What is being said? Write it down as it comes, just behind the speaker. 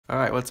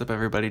Alright, what's up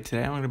everybody?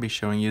 Today I'm going to be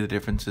showing you the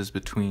differences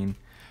between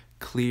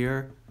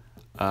clear,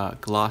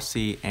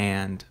 glossy,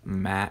 and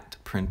matte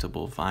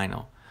printable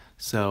vinyl.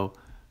 So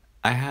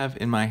I have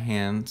in my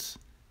hands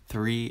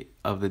three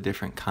of the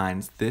different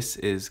kinds. This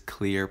is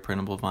clear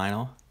printable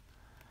vinyl,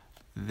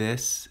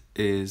 this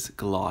is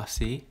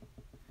glossy,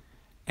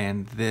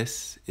 and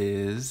this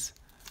is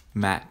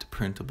matte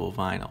printable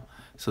vinyl.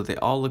 So they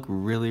all look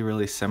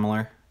really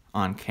similar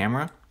on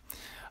camera.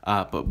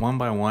 But one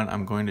by one,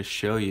 I'm going to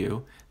show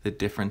you the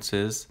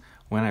differences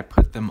when I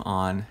put them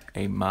on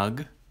a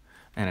mug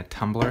and a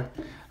tumbler,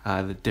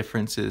 the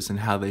differences in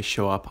how they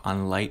show up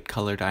on light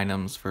colored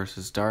items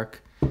versus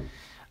dark,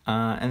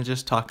 and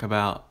just talk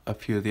about a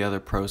few of the other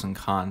pros and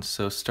cons.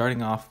 So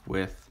starting off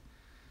with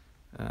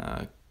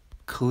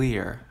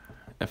clear,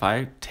 if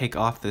I take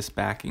off this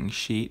backing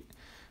sheet,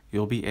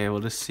 you'll be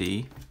able to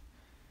see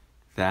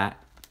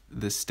that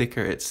the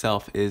sticker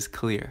itself is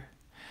clear.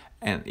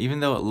 And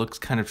even though it looks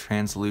kind of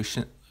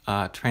translucent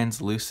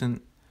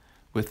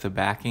with the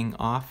backing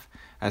off,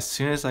 as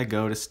soon as I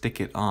go to stick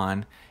it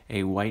on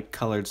a white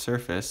colored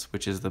surface,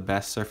 which is the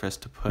best surface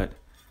to put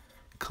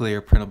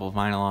clear printable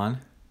vinyl on,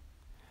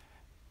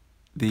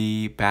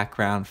 the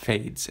background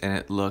fades and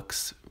it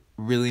looks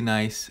really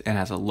nice and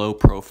has a low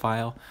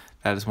profile.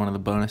 That is one of the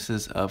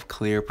bonuses of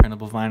clear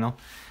printable vinyl.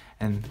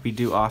 And we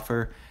do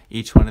offer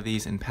each one of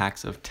these in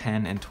packs of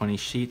 10 and 20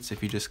 sheets.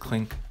 If you just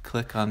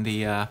click on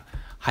the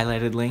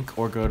highlighted link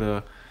or go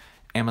to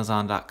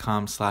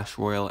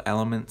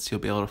amazon.com/royalelements,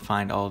 you'll be able to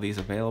find all of these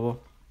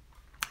available.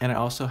 And I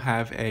also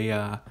have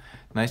a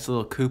nice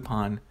little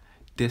coupon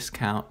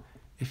discount.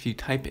 If you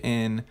type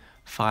in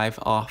 5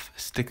 off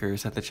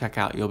stickers at the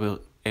checkout, you'll be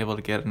able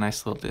to get a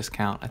nice little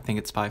discount. I think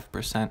it's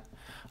 5%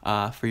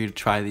 for you to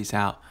try these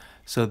out.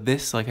 So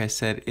this, like I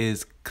said,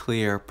 is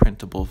clear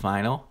printable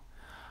vinyl.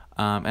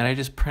 And I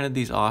just printed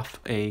these off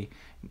a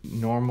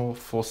normal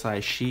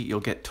full-size sheet. You'll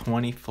get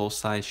 20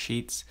 full-size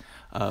sheets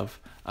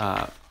of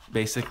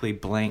basically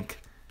blank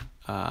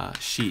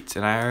sheets,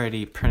 and I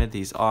already printed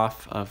these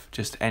off of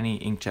just any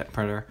inkjet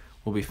printer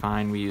will be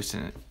fine. We used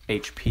an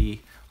HP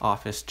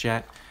Office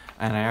Jet,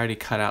 and I already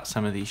cut out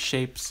some of these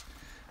shapes,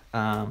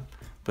 but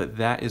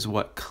that is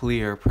what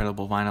clear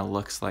printable vinyl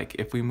looks like.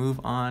 If we move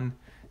on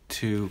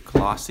to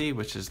glossy,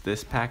 which is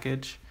this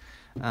package,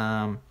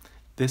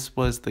 this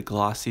was the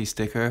glossy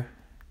sticker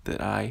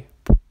that I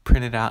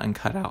printed out and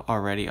cut out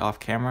already off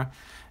camera,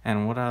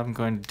 and what I'm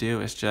going to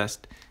do is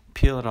just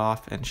peel it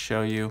off and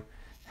show you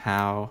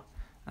how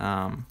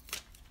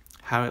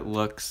it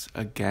looks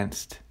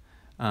against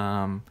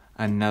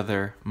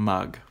another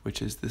mug,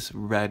 which is this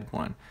red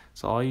one.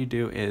 So all you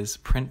do is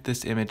print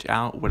this image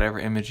out, whatever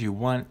image you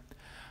want,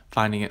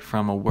 finding it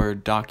from a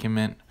Word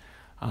document,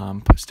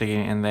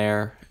 sticking it in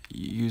there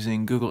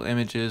using Google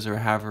Images or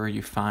however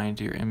you find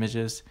your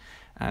images,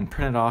 and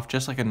print it off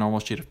just like a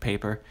normal sheet of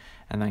paper,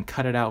 and then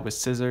cut it out with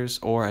scissors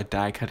or a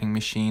die cutting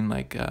machine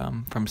like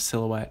from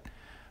Silhouette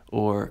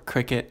or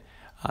Cricut.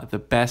 The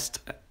best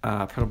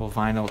printable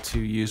vinyl to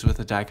use with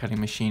a die cutting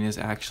machine is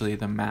actually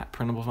the matte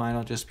printable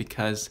vinyl, just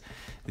because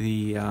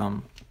the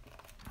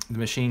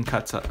machine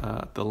cuts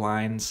the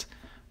lines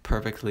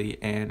perfectly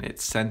and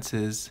it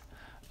senses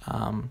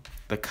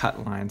the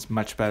cut lines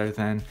much better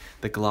than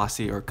the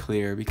glossy or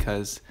clear,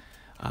 because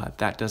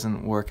that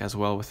doesn't work as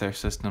well with their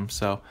system.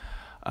 So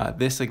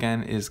this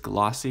again is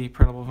glossy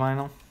printable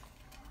vinyl.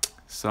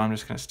 So I'm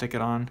just going to stick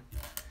it on.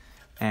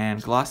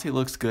 And glossy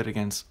looks good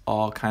against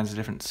all kinds of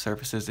different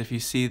surfaces. If you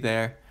see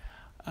there,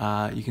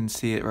 you can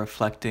see it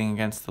reflecting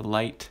against the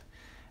light,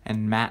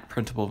 and matte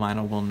printable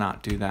vinyl will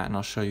not do that, and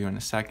I'll show you in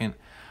a second.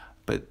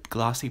 But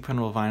glossy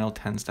printable vinyl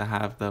tends to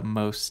have the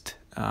most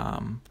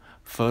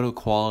photo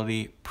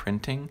quality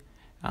printing,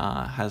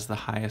 has the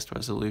highest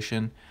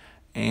resolution,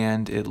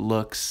 and it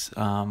looks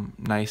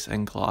nice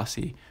and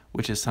glossy,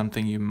 which is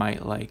something you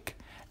might like.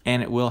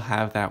 And it will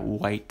have that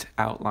white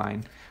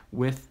outline.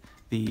 With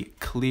the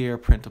clear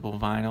printable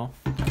vinyl,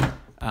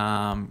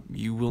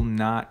 you will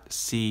not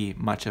see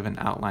much of an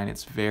outline.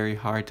 It's very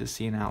hard to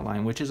see an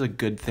outline, which is a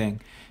good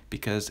thing,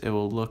 because it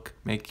will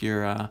make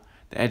your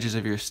the edges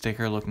of your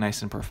sticker look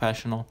nice and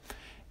professional,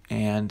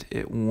 and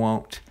it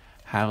won't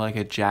have like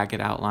a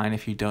jagged outline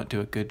if you don't do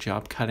a good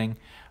job cutting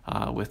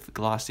with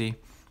glossy.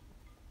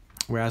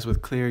 Whereas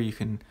with clear, you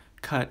can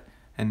cut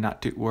and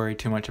not worry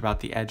too much about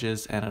the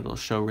edges, and it'll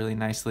show really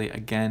nicely.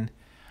 Again,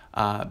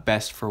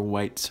 best for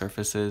white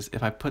surfaces.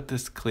 If I put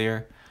this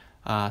clear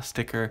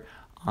sticker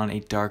on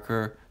a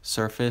darker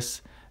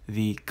surface,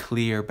 the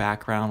clear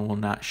background will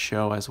not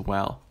show as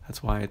well.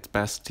 That's why it's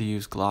best to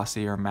use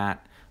glossy or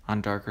matte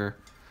on darker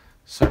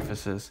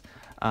surfaces.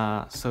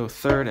 So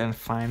third and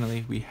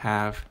finally, we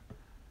have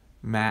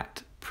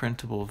matte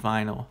printable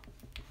vinyl.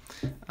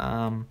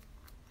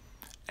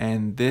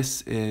 And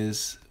this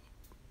is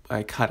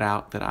a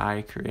cutout that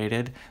I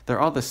created. They're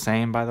all the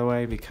same, by the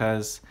way,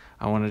 because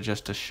I wanted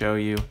just to show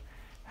you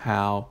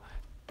how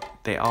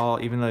they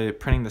all, even though they're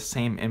printing the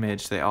same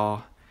image, they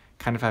all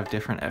kind of have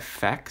different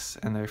effects,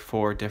 and they're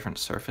for different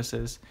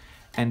surfaces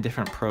and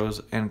different pros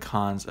and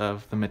cons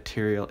of the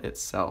material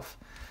itself.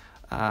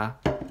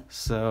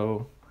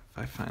 So if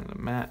I find the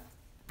matte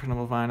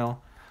printable vinyl,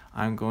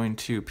 I'm going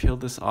to peel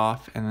this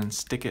off and then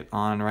stick it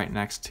on right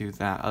next to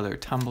that other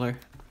tumbler.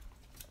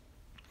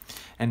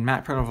 And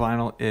matte printable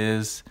vinyl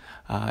is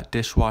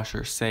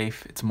dishwasher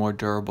safe. It's more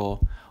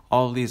durable.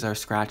 All of these are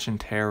scratch and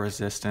tear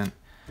resistant,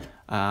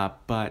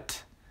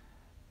 but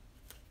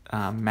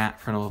matte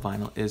printable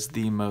vinyl is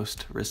the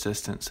most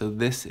resistant. So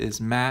this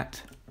is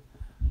matte,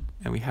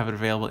 and we have it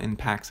available in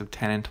packs of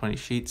 10 and 20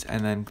 sheets.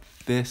 And then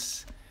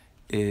this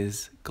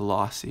is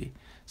glossy.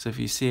 So if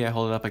you see, I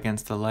hold it up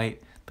against the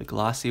light. The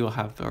glossy will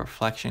have the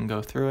reflection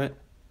go through it,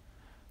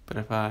 but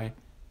if I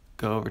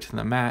go over to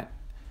the matte,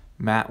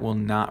 matte will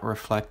not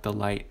reflect the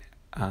light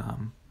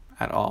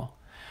at all.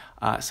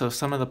 So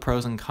some of the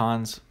pros and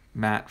cons,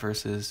 matte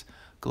versus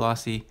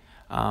glossy.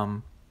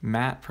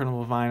 Matte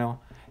printable vinyl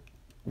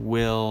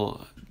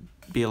will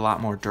be a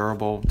lot more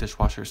durable,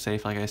 dishwasher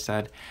safe, like I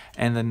said.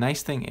 And the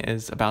nice thing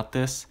is about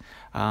this,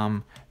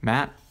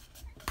 matte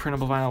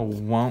printable vinyl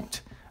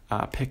won't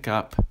pick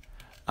up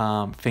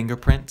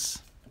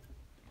fingerprints,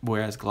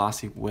 whereas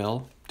glossy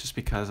will, just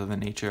because of the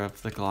nature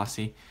of the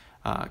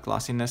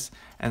glossiness.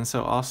 And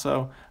so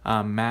also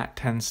matte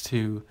tends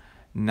to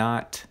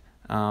not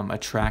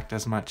attract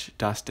as much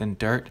dust and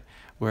dirt,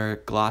 where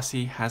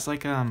glossy has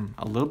like a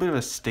little bit of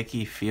a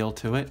sticky feel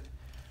to it.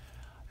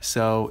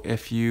 So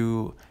if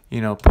you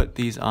put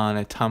these on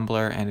a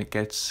tumbler and it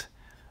gets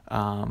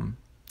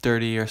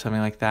dirty or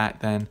something like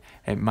that, then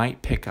it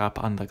might pick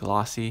up on the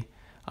glossy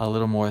a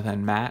little more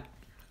than matte.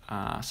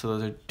 So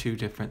those are two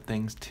different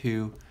things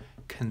to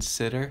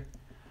consider.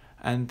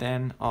 And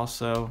then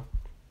also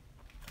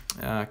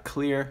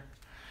clear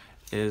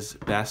is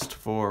best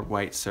for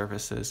white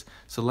surfaces.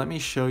 So let me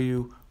show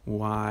you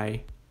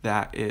why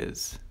that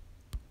is.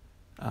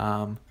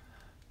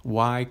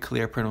 Why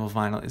clear printable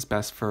vinyl is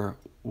best for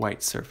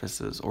white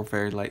surfaces or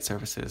very light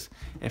surfaces.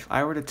 If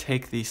I were to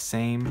take the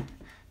same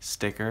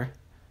sticker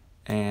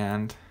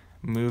and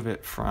move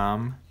it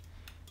from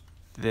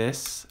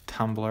this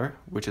tumbler,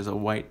 which is a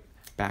white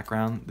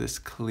background, this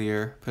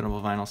clear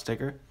printable vinyl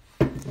sticker,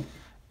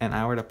 and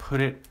I were to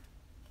put it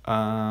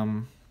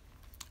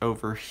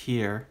over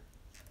here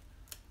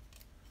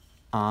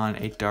on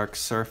a dark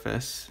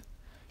surface,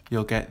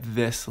 you'll get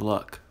this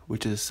look,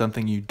 which is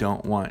something you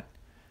don't want.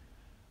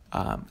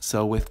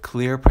 So with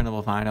clear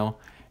printable vinyl,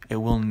 it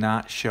will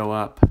not show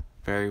up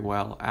very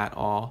well at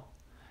all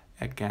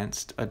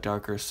against a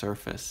darker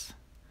surface.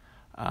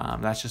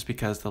 That's just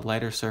because the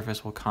lighter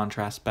surface will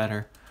contrast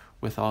better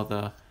with all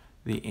the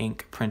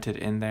ink printed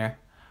in there.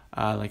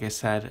 Like I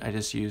said, I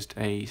just used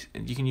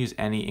you can use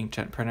any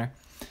inkjet printer,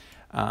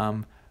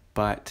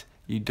 but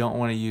you don't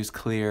want to use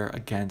clear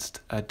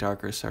against a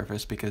darker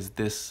surface because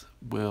this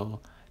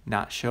will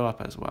not show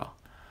up as well.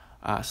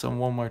 So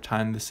one more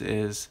time, this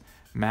is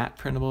matte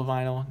printable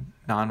vinyl,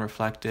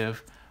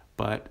 non-reflective,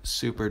 but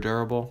super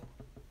durable.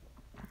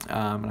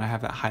 And I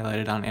have that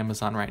highlighted on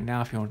Amazon right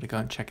now if you want to go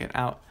and check it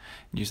out.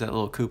 Use that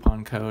little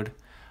coupon code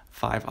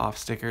 5 off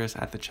stickers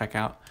at the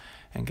checkout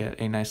and get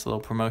a nice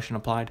little promotion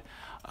applied.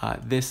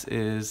 This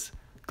is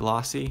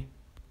glossy,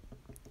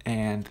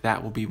 and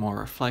that will be more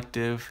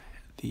reflective.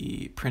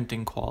 The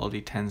printing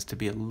quality tends to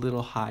be a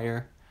little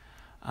higher.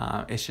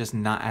 It's just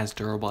not as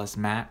durable as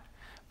matte,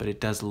 but it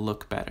does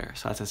look better.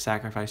 So that's a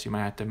sacrifice you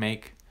might have to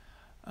make.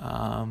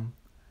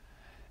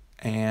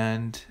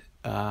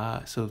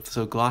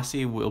 So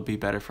glossy will be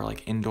better for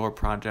like indoor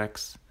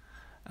projects,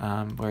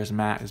 whereas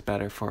matte is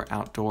better for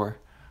outdoor,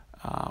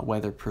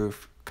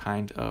 weatherproof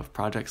kind of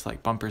projects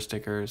like bumper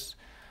stickers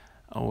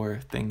or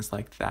things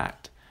like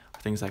that,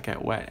 things that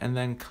get wet. And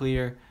then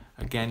clear,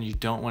 again, you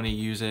don't want to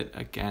use it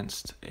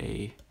against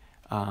a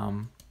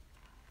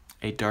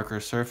darker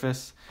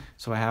surface.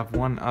 So I have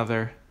one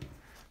other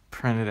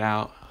printed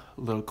out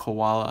little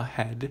koala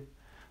head,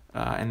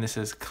 and this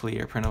is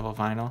clear printable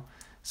vinyl.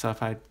 So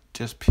if I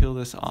just peel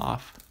this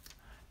off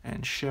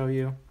and show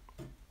you,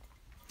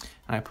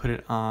 and I put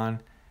it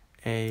on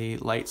a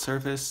light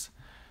surface,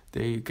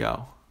 there you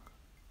go.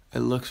 It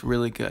looks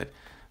really good.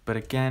 But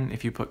again,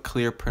 if you put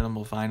clear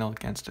printable vinyl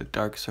against a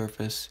dark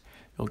surface,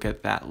 you'll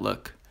get that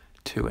look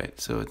to it.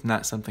 So it's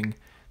not something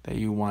that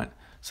you want.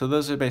 So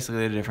those are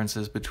basically the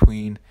differences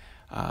between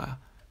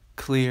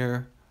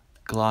clear,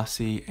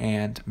 glossy,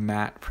 and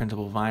matte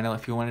printable vinyl.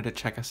 If you wanted to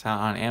check us out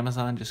on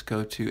Amazon, just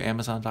go to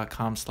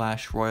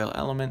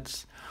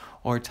amazon.com/royalelements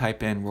or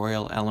type in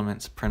Royal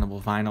Elements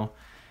printable vinyl,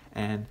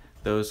 and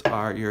those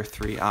are your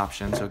 3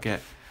 options. You'll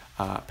get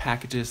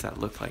packages that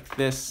look like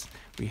this.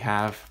 We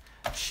have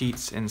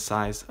sheets in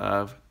size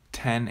of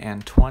 10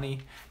 and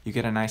 20. You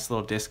get a nice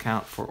little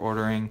discount for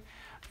ordering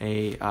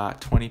a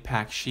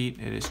 20-pack sheet.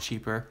 It is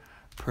cheaper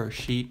per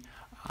sheet.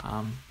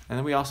 And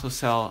then we also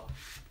sell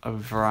a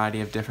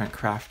variety of different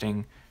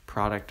crafting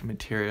product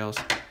materials.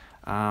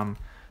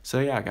 So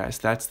yeah, guys,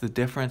 that's the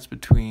difference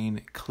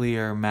between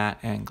clear, matte,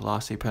 and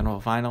glossy printable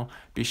vinyl.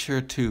 Be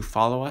sure to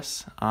follow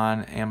us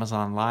on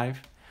Amazon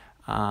Live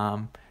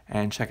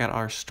and check out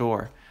our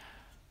store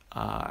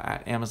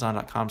at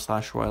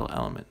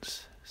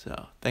amazon.com/royalelements.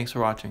 So thanks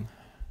for watching.